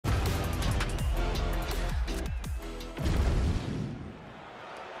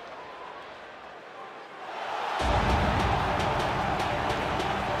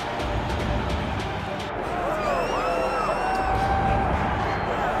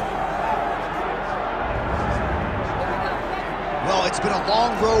been a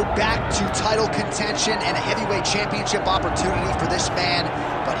long road back to title contention and a heavyweight championship opportunity for this man,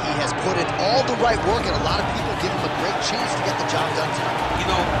 but he has put in all the right work, and a lot of people give him a great chance to get the job done tonight. You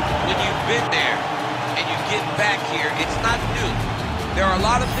know, when you've been there and you get back here, it's not new. There are a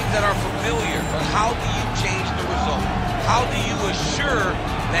lot of things that are familiar, but how do you change the result? How do you assure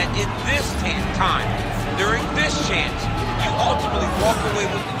that in this time, during this chance, you ultimately walk away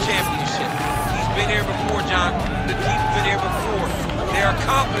with the championship? He's been here before, John. The team's been here before. They are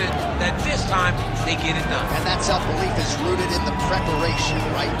confident that this time they get it done. And that self-belief is rooted in the preparation,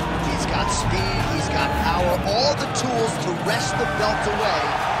 right? He's got speed, he's got power, all the tools to wrest the belt away.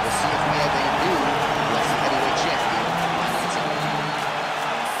 We'll see if we have a new UFC heavyweight champion.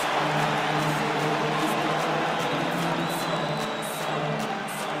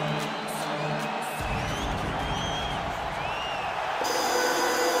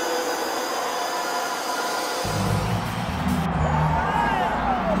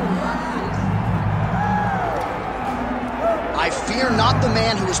 I fear not the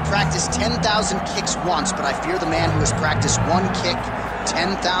man who has practiced 10,000 kicks once, but I fear the man who has practiced one kick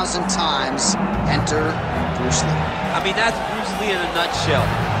 10,000 times. Enter Bruce Lee. I mean, that's Bruce Lee in a nutshell.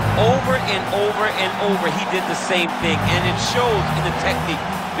 Over and over and over, he did the same thing, and it shows in the technique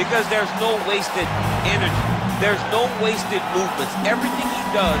because there's no wasted energy. There's no wasted movements. Everything he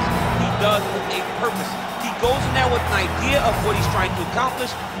does with a purpose. He goes in there with an idea of what he's trying to accomplish,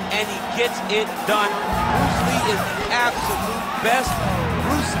 and he gets it done. Bruce Lee is the absolute best.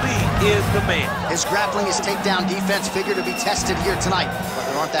 Bruce Lee is the man. His grappling, his takedown defense figure to be tested here tonight, but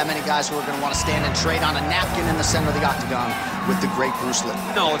there aren't that many guys who are going to want to stand and trade on a napkin in the center of the octagon with the great Bruce Lee.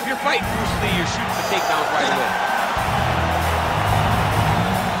 No, if you're fighting Bruce Lee, you're shooting for takedowns right away.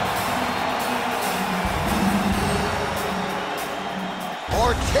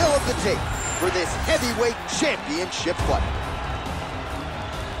 Our tale of the tape for this heavyweight championship fight.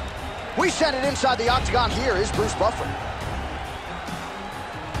 We send it inside the octagon. Here is Bruce Buffer.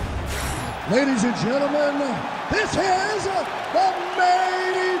 Ladies and gentlemen, this is the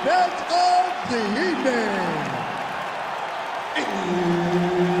main event of the evening.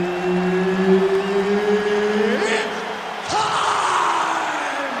 It's time!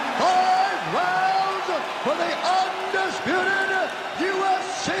 5 rounds for the undisputed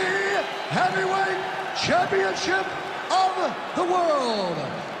UFC Heavyweight Championship of the world.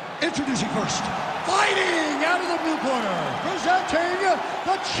 Introducing first, fighting out of the blue corner, presenting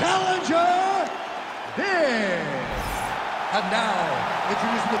the challenger, here. And now,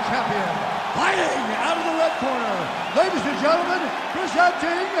 introducing the champion, fighting out of the red corner, ladies and gentlemen,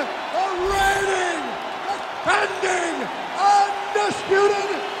 presenting the reigning, defending,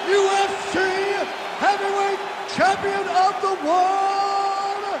 undisputed UFC Heavyweight Champion of the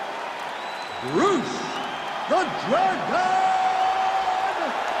world, Bruce the Dragon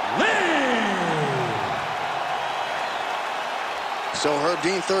Lee! So Herb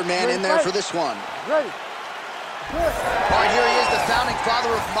Dean, third man in there for this one. Ready. All right, here he is, the founding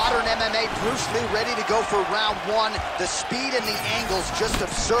father of modern MMA, Bruce Lee, ready to go for round one. The speed and the angles just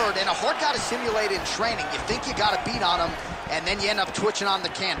absurd, and a hard guy to simulate in training. You think you got a beat on him, and then you end up twitching on the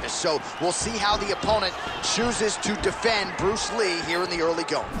canvas. So we'll see how the opponent chooses to defend Bruce Lee here in the early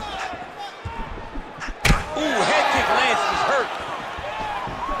going. Ooh, head kick lands, he's hurt.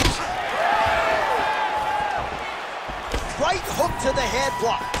 Right hook to the head,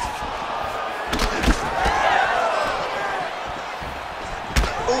 blocked.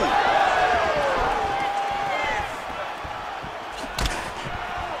 Ooh.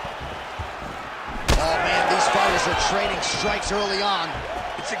 Oh man, these fighters are trading strikes early on.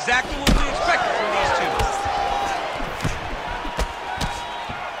 It's exactly what we expected from these two.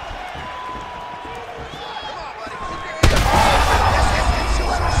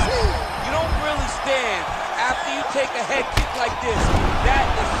 You don't really stand after you take a head kick like this. That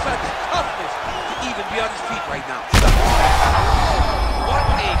is such toughness to even be on his feet right now. What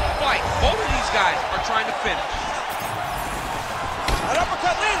a fight. Both of these guys are trying to finish. An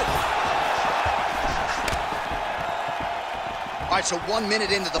uppercut landed. All right, so 1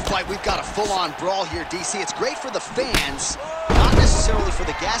 minute into the fight, we've got a full-on brawl here, DC. It's great for the fans, not necessarily for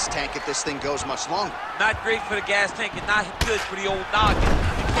the gas tank if this thing goes much longer. Not great for the gas tank and not good for the old noggin.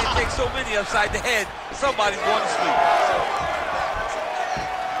 You can't take so many upside the head. Somebody's going to sleep.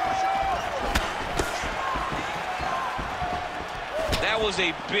 That was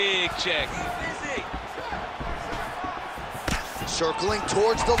a big check. Circling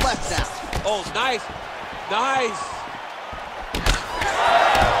towards the left now. Oh, nice. Nice.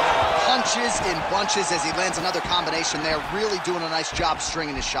 punches in bunches as he lands another combination there. Really doing a nice job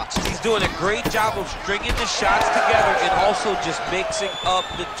stringing his shots. He's doing a great job of stringing the shots together and also just mixing up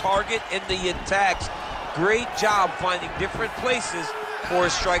the target and the attacks. Great job finding different places for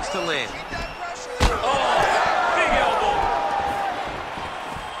his strikes to land. Oh, big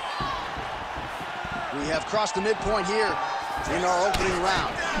elbow. We have crossed the midpoint here in our opening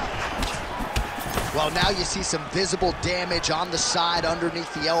round. Well, now you see some visible damage on the side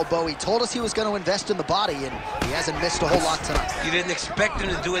underneath the elbow. He told us he was going to invest in the body, and he hasn't missed a whole lot tonight. You didn't expect him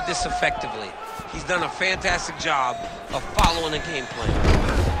to do it this effectively. He's done a fantastic job of following the game plan.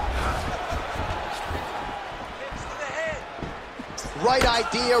 Right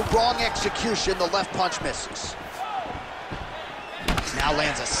idea, wrong execution. The left punch misses. Now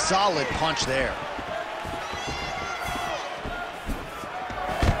lands a solid punch there.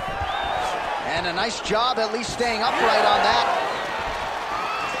 And a nice job at least staying upright on that.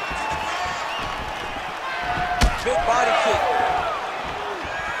 Big body kick.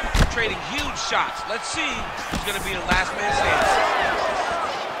 Trading huge shots. Let's see who's going to be the last man standing.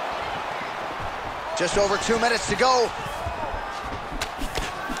 Just over 2 minutes to go.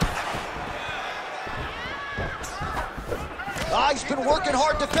 He's been working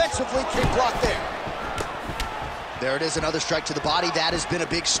hard defensively. Kick block there. There it is, another strike to the body. That has been a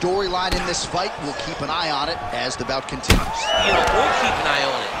big storyline in this fight. We'll keep an eye on it as the bout continues. You know, we'll keep an eye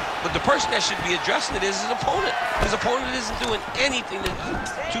on it. But the person that should be addressing it is his opponent. His opponent isn't doing anything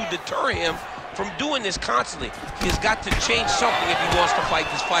to deter him from doing this constantly. He's got to change something if he wants to fight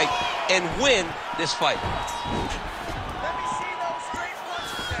this fight and win this fight.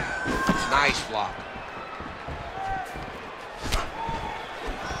 Nice block.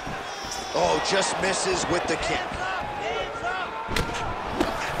 Oh, just misses with the kick.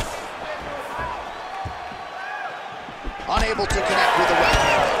 Unable to connect with the right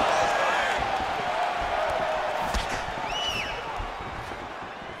hand there.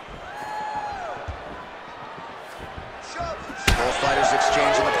 Both fighters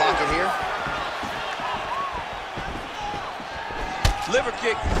exchange in the pocket here. Liver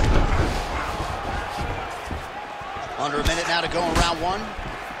kick. Under a minute now to go in round one.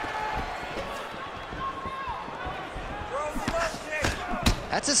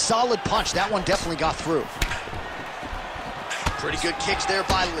 That's a solid punch. That one definitely got through. Pretty good kicks there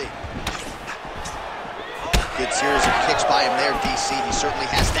by Lee. Good series of kicks by him there, DC. He certainly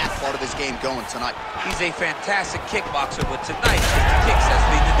has that part of his game going tonight. He's a fantastic kickboxer, but tonight, the kicks has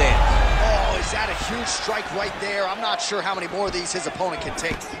been the dance. Oh, is that a huge strike right there? I'm not sure how many more of these his opponent can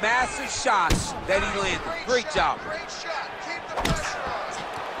take. Massive shots that he landed. Great job.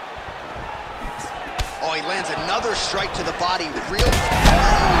 Oh, he lands another strike to the body. Real.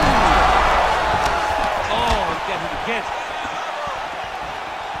 Oh, he got hit again.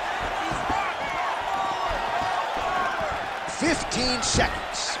 15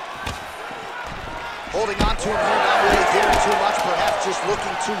 seconds. Holding on to him here, not really doing too much, perhaps just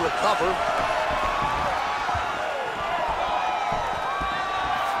looking to recover.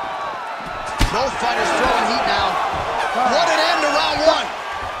 Both fighters throwing heat now. What an end to round one.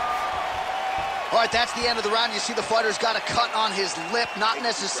 All right, that's the end of the round. You see the fighter's got a cut on his lip, not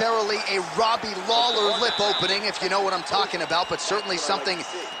necessarily a Robbie Lawler lip opening, if you know what I'm talking about, but certainly something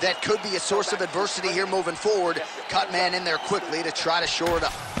that could be a source of adversity here moving forward. Cut man in there quickly to try to shore it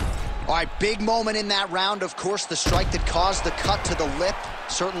up. All right, big moment in that round, of course, the strike that caused the cut to the lip.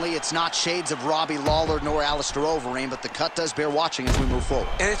 Certainly it's not shades of Robbie Lawler nor Alistair Overeem, but the cut does bear watching as we move forward.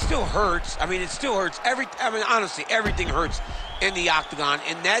 And it still hurts. I mean, it still hurts. Honestly, everything hurts in the octagon,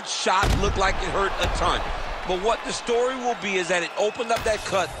 and that shot looked like it hurt a ton. But what the story will be is that it opened up that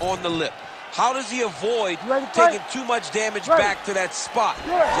cut on the lip. How does he avoid taking too much damage back to that spot? He's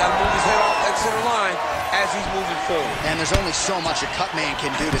got to move his head off that center line as he's moving forward. And there's only so much a cut man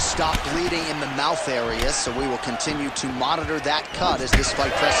can do to stop bleeding in the mouth area, so we will continue to monitor that cut as this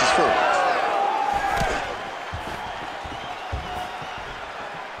fight presses forward.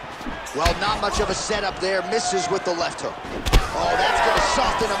 Well, not much of a setup there. Misses with the left hook. Oh, that's going to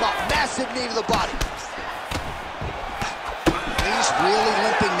soften him up. Massive knee to the body. He's really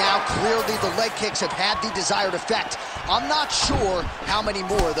limping now. Clearly, the leg kicks have had the desired effect. I'm not sure how many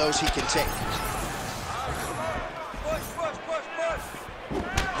more of those he can take.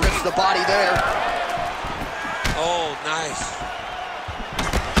 Rips the body there. Oh, nice.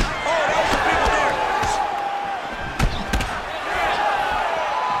 Oh, that was a big one there.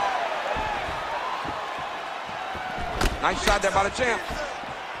 Nice shot there by the champ.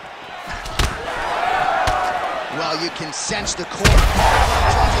 Well, you can sense the corner.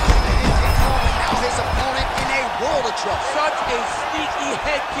 Now his opponent in a world of trouble. Such a sneaky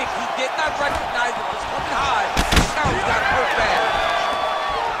head kick. He did not recognize it was coming high. Now he's got hurt bad.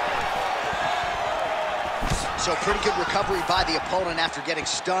 So pretty good recovery by the opponent after getting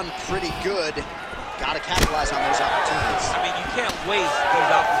stunned pretty good. Got to capitalize on those opportunities. I mean, you can't waste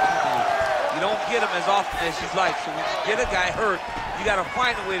those opportunities. You don't get them as often as you'd like. So when you get a guy hurt, you got to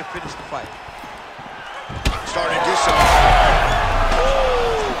find a way to finish the fight. Starting to do some.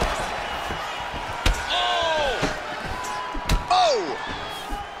 Oh!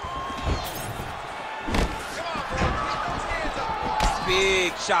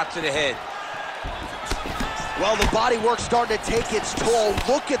 Big shot to the head. Well, the body work starting to take its toll.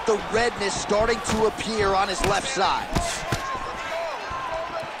 Look at the redness starting to appear on his left side.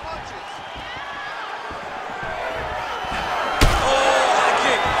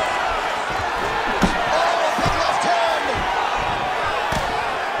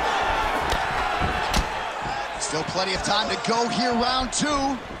 Still plenty of time to go here, round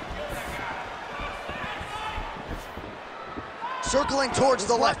two. Circling towards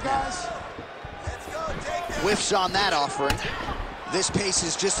the left, guys. Whiffs on that offering. This pace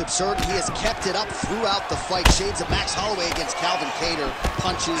is just absurd. He has kept it up throughout the fight. Shades of Max Holloway against Calvin Kattar.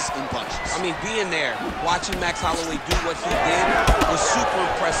 Punches and bunches. I mean, being there, watching Max Holloway do what he did was super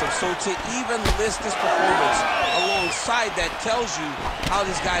impressive. So to even list this performance alongside that tells you how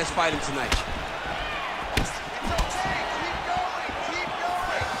this guy is fighting tonight.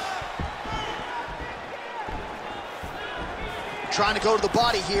 Trying to go to the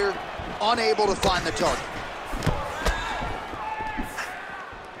body here, unable to find the target.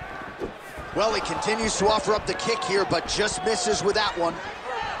 Well, he continues to offer up the kick here, but just misses with that one.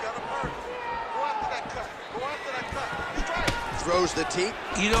 Throws the teep.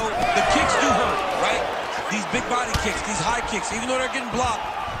 You know, the kicks do hurt, right? These big body kicks, these high kicks, even though they're getting blocked,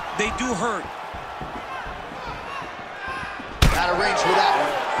 they do hurt. Out of range with that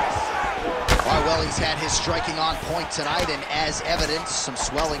one. All right, well, he's had his striking on point tonight, and as evidence, some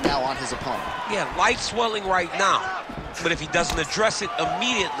swelling now on his opponent. Yeah, light swelling right now, but if he doesn't address it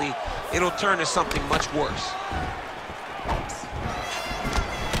immediately, it'll turn to something much worse.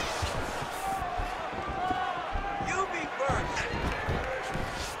 You be first.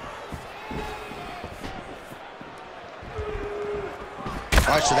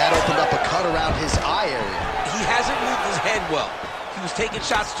 All right, so that opened up a cut around his eye area. He hasn't moved his head well. He was taking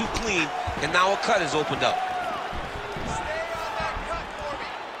shots too clean, and now a cut has opened up.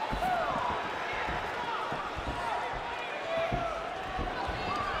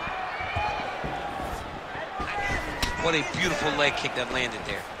 What a beautiful leg kick that landed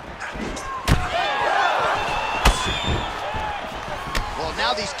there. Well,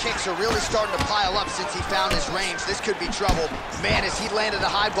 now these kicks are really starting to pile up since he found his range. This could be trouble. Man, as he landed a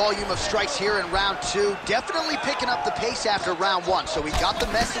high volume of strikes here in round two, definitely picking up the pace after round one. So he got the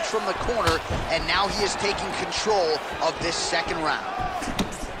message from the corner, and now he is taking control of this second round.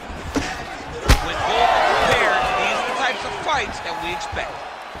 When both are prepared, these are the types of fights that we expect.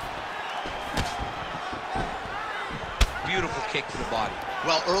 Beautiful kick to the body.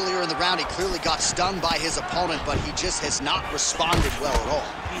 Well, earlier in the round, he clearly got stunned by his opponent, but he just has not responded well at all.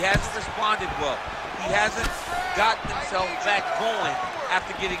 He hasn't responded well. He hasn't gotten himself back going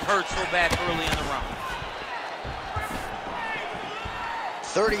after getting hurt so bad early in the round.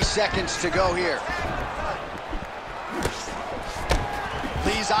 30 seconds to go here.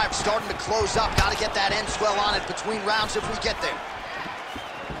 Lee's eye starting to close up. Got to get that end swell on it between rounds if we get there.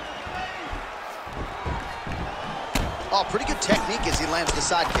 Oh, pretty good technique as he lands the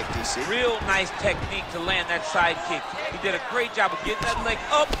side kick, DC. Real nice technique to land that side kick. He did a great job of getting that leg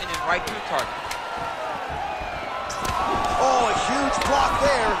up and then right to the target. Oh, a huge block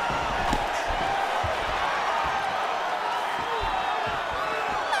there.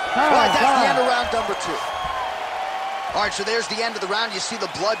 All right, that's the end of round number two. All right, so there's the end of the round. You see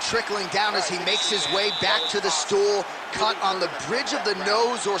the blood trickling down as he makes his way back to the stool. Cut on the bridge of the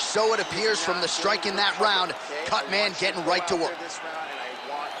nose, or so it appears from the strike in that round. Cut man getting right to work.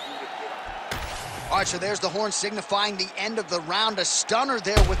 All right, so there's the horn signifying the end of the round. A stunner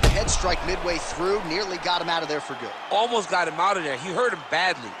there with the head strike midway through. Nearly got him out of there for good. Almost got him out of there. He hurt him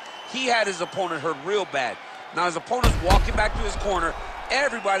badly. He had his opponent hurt real bad. Now his opponent's walking back to his corner.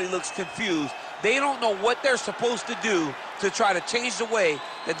 Everybody looks confused. They don't know what they're supposed to do to try to change the way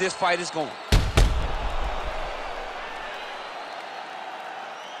that this fight is going.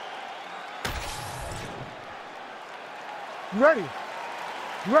 Ready.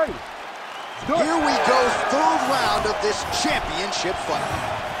 Ready. Here we go, third round of this championship fight.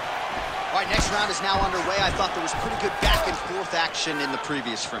 All right, next round is now underway. I thought there was pretty good back and forth action in the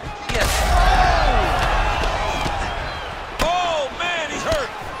previous frame. Yes. Oh, man, he's hurt.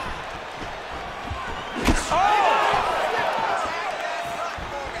 Oh!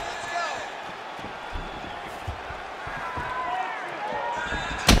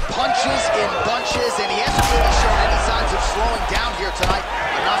 Punches in bunches, and he hasn't really shown any signs of slowing down here tonight.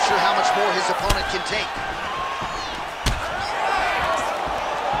 I'm not sure how much more his opponent can take.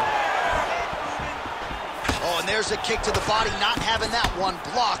 Oh, and there's a kick to the body, not having that one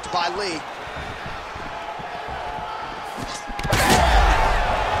blocked by Lee.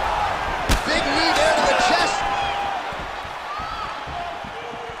 Big knee there to the chest.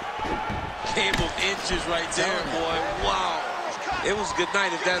 Game of inches right there, boy. Wow. It was good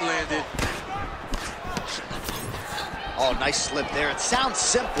night if that landed. Oh, nice slip there. It sounds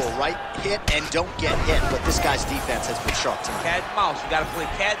simple, right? Hit and don't get hit, but this guy's defense has been sharp tonight. Cat and mouse. You got to play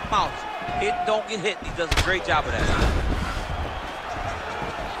cat and mouse. Hit, don't get hit. He does a great job of that.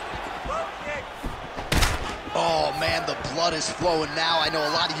 Oh, man, the blood is flowing now. I know a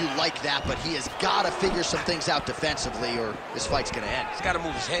lot of you like that, but he has got to figure some things out defensively or this fight's going to end. He's got to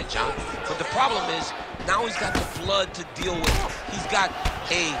move his head, John. But the problem is, now he's got the blood to deal with. He's got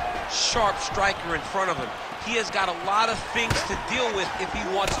a sharp striker in front of him. He has got a lot of things to deal with if he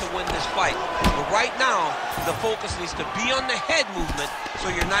wants to win this fight. But right now, the focus needs to be on the head movement so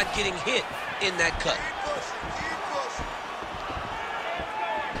you're not getting hit in that cut.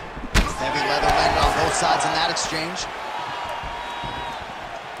 Heavy leather landed on both sides in that exchange.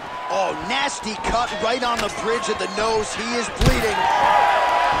 Oh, nasty cut right on the bridge of the nose. He is bleeding.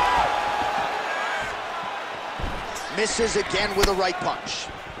 Misses again with a right punch.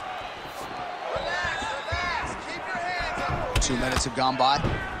 2 minutes have gone by.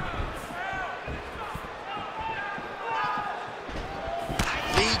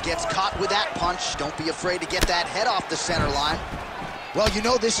 Lee gets caught with that punch. Don't be afraid to get that head off the center line. Well, you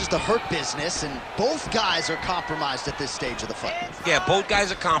know this is the hurt business, and both guys are compromised at this stage of the fight. Yeah, both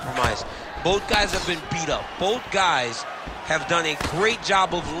guys are compromised. Both guys have been beat up. Both guys have done a great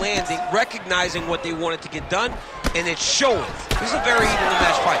job of landing, recognizing what they wanted to get done, and it's showing. This is a very evenly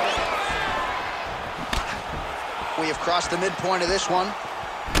matched fight. We have crossed the midpoint of this one.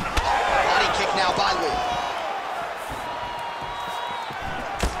 Body kick now by Lee.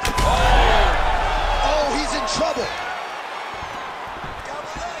 Oh, he's in trouble.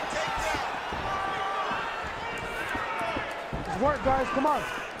 Good work, guys, come on.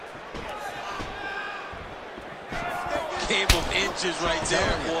 Game of inches right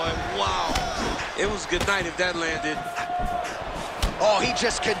there, boy. Wow. It was good night if that landed. Oh, he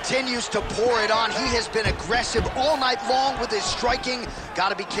just continues to pour it on. He has been aggressive all night long with his striking. Got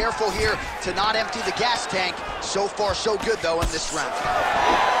to be careful here to not empty the gas tank. So far, so good, though, in this round.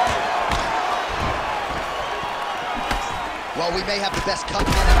 Well, we may have the best cut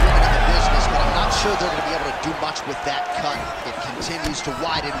men and women in the business, but I'm not sure they're going to be able to do much with that cut. It continues to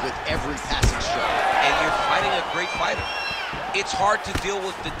widen with every passing stroke. And you're fighting a great fighter. It's hard to deal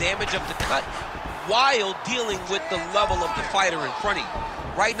with the damage of the cut while dealing with the level of the fighter in front of you.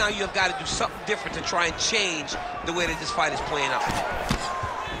 Right now, you have got to do something different to try and change the way that this fight is playing out.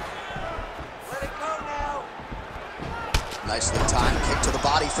 Let it go now. Nicely timed kick to the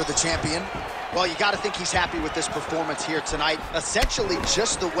body for the champion. Well, you got to think he's happy with this performance here tonight. Essentially,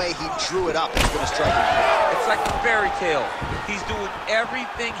 just the way he drew it up has been a striking point. It's like a fairy tale. He's doing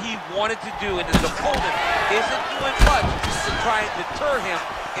everything he wanted to do, and his opponent isn't doing much to try and deter him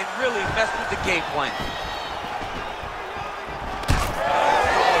and really mess with the game plan.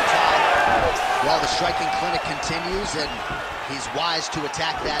 Well, the striking clinic continues, and he's wise to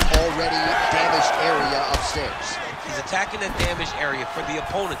attack that already damaged area upstairs. He's attacking that damaged area for the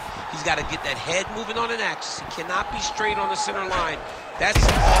opponent. He's got to get that head moving on an axis. He cannot be straight on the center line. That's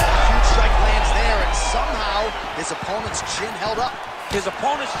a huge strike lands there, and somehow his opponent's chin held up. His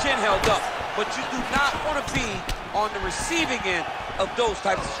opponent's chin held up, but you do not want to be on the receiving end of those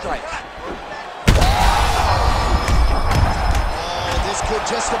types of strikes. Oh, this could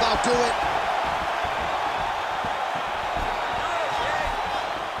just about do it.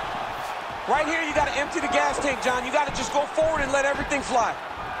 Right here, you got to empty the gas tank, John. You got to just go forward and let everything fly.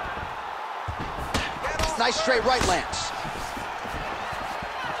 Nice straight right lands.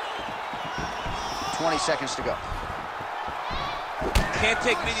 20 seconds to go. Can't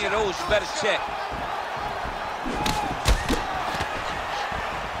take many of those. You better check.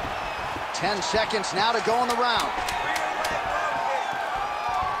 10 seconds now to go in the round.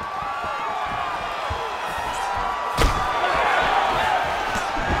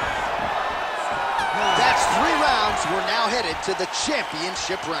 That's 3 rounds. We're now headed to the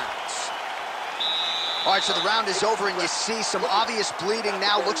championship rounds. All right, so the round is over, and you see some obvious bleeding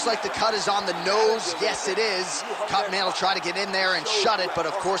now. Looks like the cut is on the nose. Yes, it is. Cutman will try to get in there and shut it, but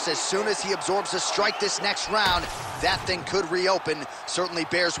of course, as soon as he absorbs a strike this next round, that thing could reopen. Certainly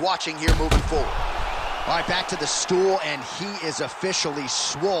bears watching here moving forward. All right, back to the stool, and he is officially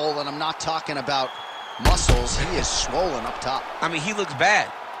swole, and I'm not talking about muscles. He is swollen up top. I mean, he looks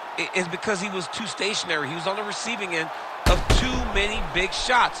bad. It's because he was too stationary. He was on the receiving end of too many big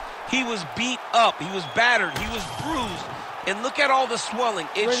shots. He was beat up, he was battered, he was bruised, and look at all the swelling.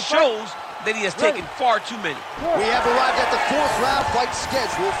 It shows that he has taken far too many. We have arrived at the 4th round fight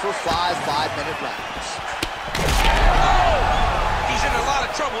scheduled for 5 5-minute rounds. Oh! He's in a lot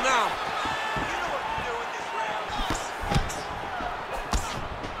of trouble now.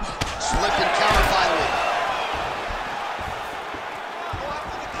 Slip and counter by Lee.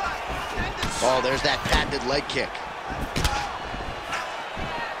 Oh, there's that patented leg kick.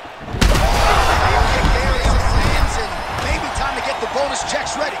 Time to get the bonus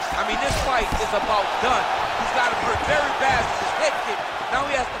checks ready. I mean, this fight is about done. He's got him hurt very bad with his head kick. Now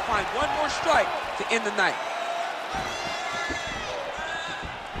he has to find one more strike to end the night.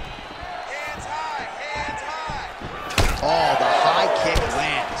 Hands high, hands high. Oh, the high kick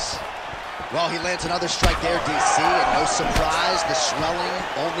lands. Well, he lands another strike there, DC, and no surprise, the swelling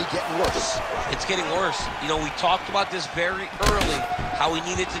only getting worse. It's getting worse. You know, we talked about this very early, how he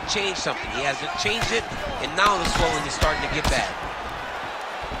needed to change something. He hasn't changed it, and now the swelling is starting to get bad.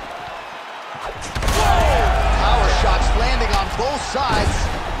 Whoa! Power shots landing on both sides,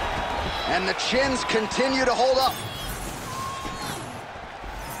 and the chins continue to hold up.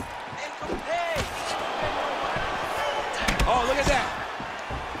 Oh, look at that.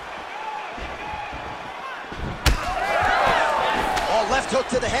 Left hook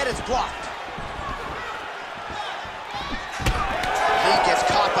to the head, it's blocked. Lee gets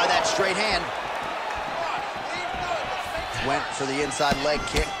caught by that straight hand. Went for the inside leg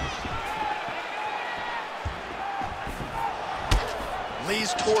kick.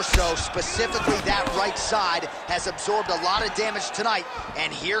 Lee's torso, specifically that right side, has absorbed a lot of damage tonight.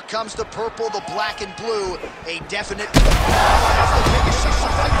 And here comes the purple, the black and blue, a definite... That's the biggest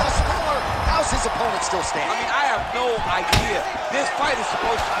fight thus far. How's his opponent still standing? I mean, I have no idea. This fight is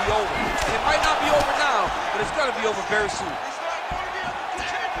supposed to be over. And it might not be over now, but it's going to be over very soon.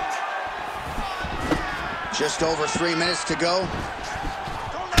 Just over 3 minutes to go.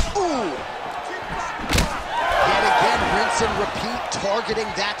 Ooh! Yet again, rinse and repeat, targeting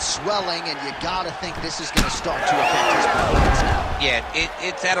that swelling, and you gotta think this is gonna start to affect his performance now. Yeah,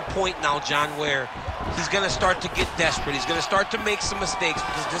 it's at a point now, John, where he's gonna start to get desperate. He's gonna start to make some mistakes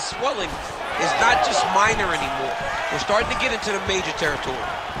because this swelling is not just minor anymore. We're starting to get into the major territory.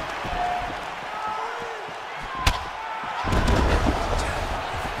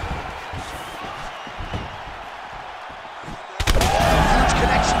 Huge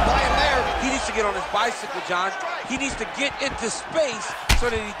connection by him there. He needs to get on his bicycle, John. He needs to get into space so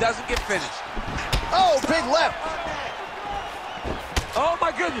that he doesn't get finished. Oh, big left. Oh,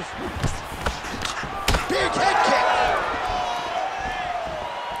 my goodness. Big head kick.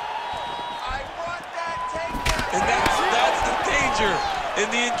 I want that takedown. And that's the danger in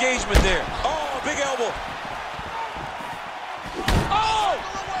the engagement there. Oh, big elbow. Oh!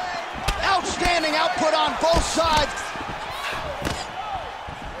 Outstanding output on both sides.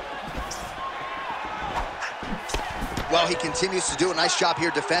 Well, he continues to do a nice job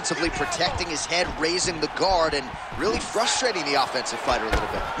here defensively, protecting his head, raising the guard, and really frustrating the offensive fighter a little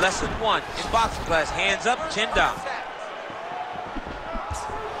bit. Lesson 1 in boxing class, hands up, chin down. Hands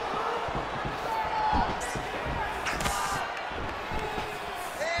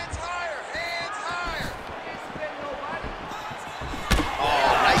higher, hands higher.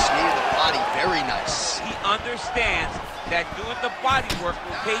 Oh, nice knee to the body, very nice. He understands that doing the body work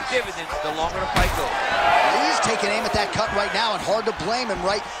will pay dividends the longer the fight goes. Lee's taking aim at that cut right now, and hard to blame him,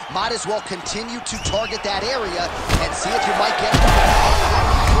 right? Might as well continue to target that area and see if you might get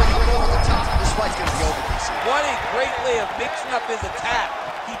bring it over the top. This fight's gonna be over, DC. What a great way of mixing up his attack.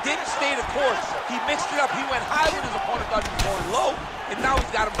 He didn't stay the course. He mixed it up. He went high when his opponent thought he was going low, and now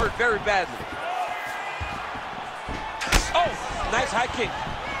he's got him hurt very badly. Oh, nice high kick.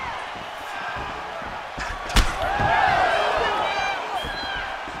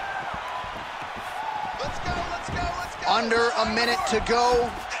 Under a minute to go.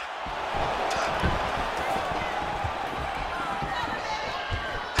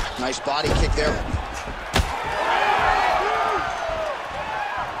 Nice body kick there.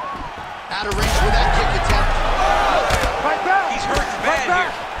 Out of range with that kick attempt. He's hurt bad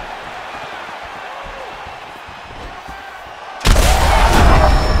here.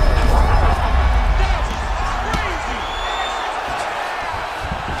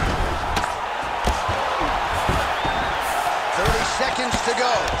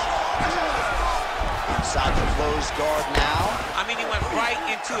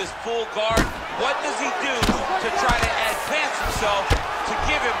 right into his full guard. What does he do to try to advance himself to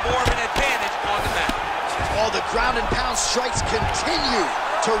give him more of an advantage on the mat? Oh, the ground and pound strikes continue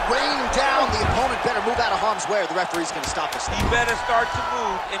to rain down. The opponent better move out of harm's way or the referee's going to stop this. He better start to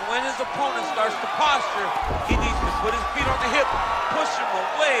move, and when his opponent starts to posture, he needs to put his feet on the hip, push him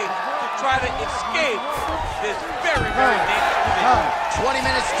away to try to escape this very, very dangerous position. 20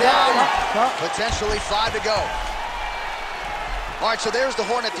 minutes down, potentially 5 to go. All right, so there's the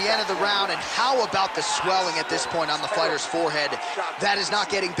horn at the end of the round, and how about the swelling at this point on the fighter's forehead? That is not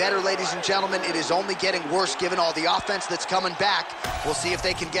getting better, ladies and gentlemen. It is only getting worse given all the offense that's coming back. We'll see if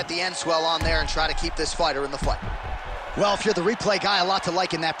they can get the end swell on there and try to keep this fighter in the fight. Well, if you're the replay guy, a lot to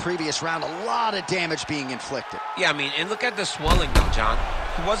like in that previous round. A lot of damage being inflicted. Yeah, I mean, and look at the swelling now, John.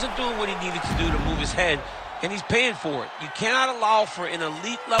 He wasn't doing what he needed to do to move his head, and he's paying for it. You cannot allow for an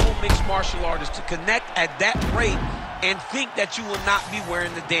elite-level mixed martial artist to connect at that rate and think that you will not be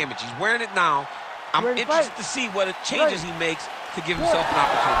wearing the damage. He's wearing it now. I'm interested to see what changes he makes to give himself an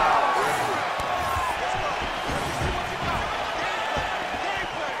opportunity.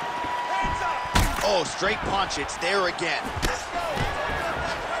 Oh, straight punch, it's there again.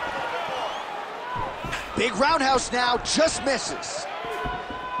 Big roundhouse now, just misses.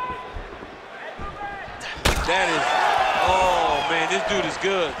 That is, oh man, this dude is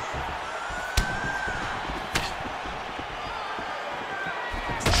good.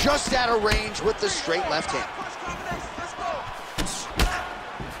 Just out of range with the straight left hand.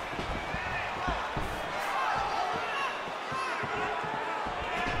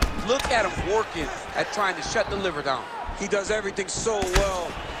 Look at him working at trying to shut the liver down. He does everything so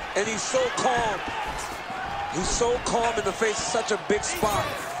well, and he's so calm. He's so calm in the face of such a big spot.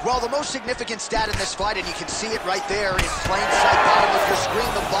 Well, the most significant stat in this fight, and you can see it right there in plain sight, bottom of your screen,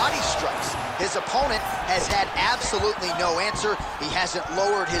 the body strikes. His opponent has had absolutely no answer. He hasn't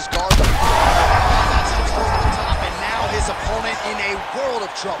lowered his guard. That's just over the top, and now his opponent in a world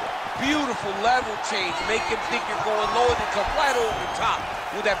of trouble. Beautiful level change. Make him think you're going low and come right over the top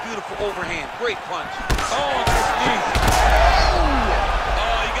with that beautiful overhand. Great punch. Oh, nice knee.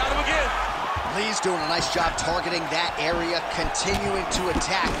 Oh, you got him again. Lee's doing a nice job targeting that area, continuing to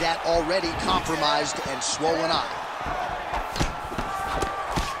attack that already compromised and swollen eye.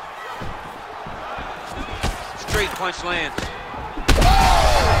 Straight punch lands.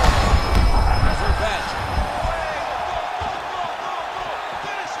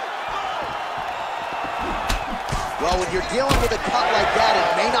 Well, when you're dealing with a cut like that,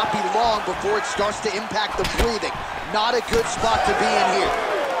 it may not be long before it starts to impact the breathing. Not a good spot to be in here.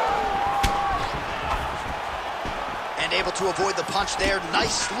 And able to avoid the punch there.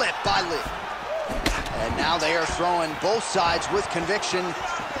 Nice slip by Lee. And now they are throwing both sides with conviction.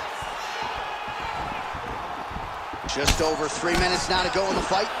 Just over 3 minutes now to go in the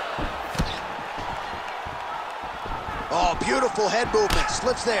fight. Oh, beautiful head movement.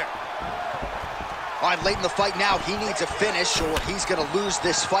 Slips there. All right, late in the fight now, he needs a finish or he's going to lose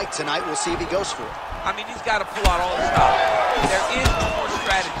this fight tonight. We'll see if he goes for it. I mean, he's got to pull out all his stops. There is no more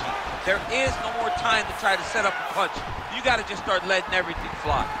strategy. There is no more time to try to set up a punch. You got to just start letting everything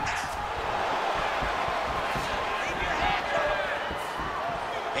fly.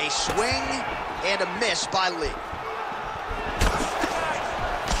 A swing and a miss by Lee.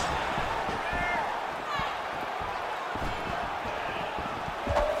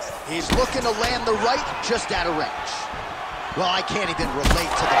 He's looking to land the right, just out of range. Well, I can't even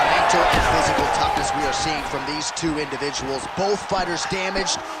relate to the mental and physical toughness we are seeing from these two individuals. Both fighters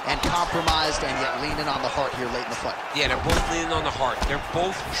damaged and compromised, and yet leaning on the heart here late in the fight. Yeah, they're both leaning on the heart. They're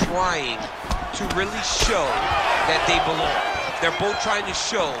both trying to really show that they belong. They're both trying to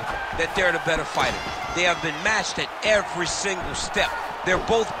show that they're the better fighter. They have been matched at every single step. They're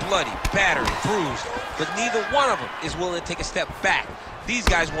both bloody, battered, bruised, but neither one of them is willing to take a step back. These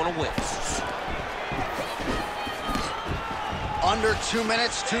guys want to win. Under 2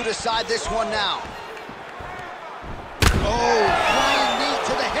 minutes to decide this one now. Oh, flying knee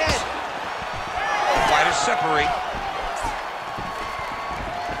to the head. Fighters separate.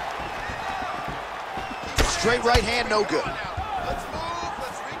 Straight right hand, no good. Let's move,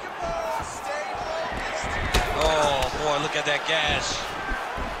 let's recompose, stay focused. Oh, boy, look at that gash.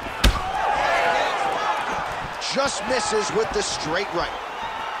 Just misses with the straight right.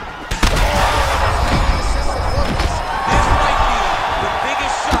 This might be the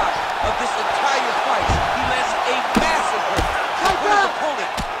biggest shot of this entire fight. He lands a massive hook to put his opponent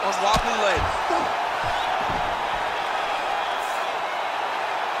on wobbly legs.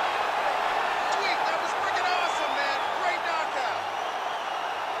 Tweak, that was freaking awesome, man. Great knockout.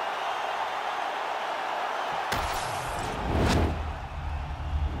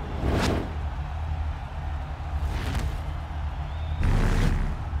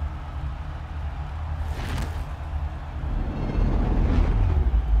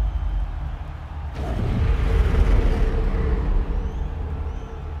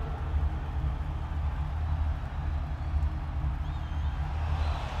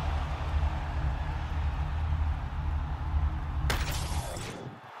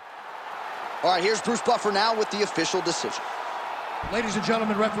 All right, here's Bruce Buffer now with the official decision. Ladies and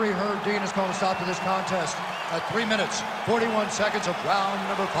gentlemen, referee Herb Dean has called a stop to this contest at 3 minutes, 41 seconds of round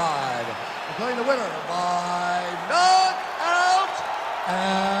number 5. Declaring the winner by knockout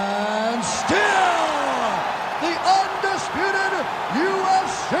and still the undisputed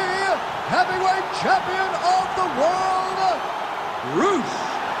UFC heavyweight champion of the world, Bruce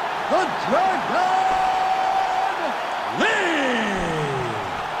the Dragon Lee.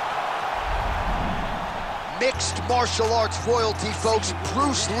 Mixed martial arts royalty, folks.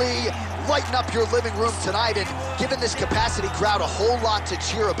 Bruce Lee, lighten up your living room tonight and giving this capacity crowd a whole lot to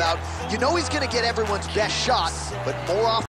cheer about. You know he's going to get everyone's best shot, but more often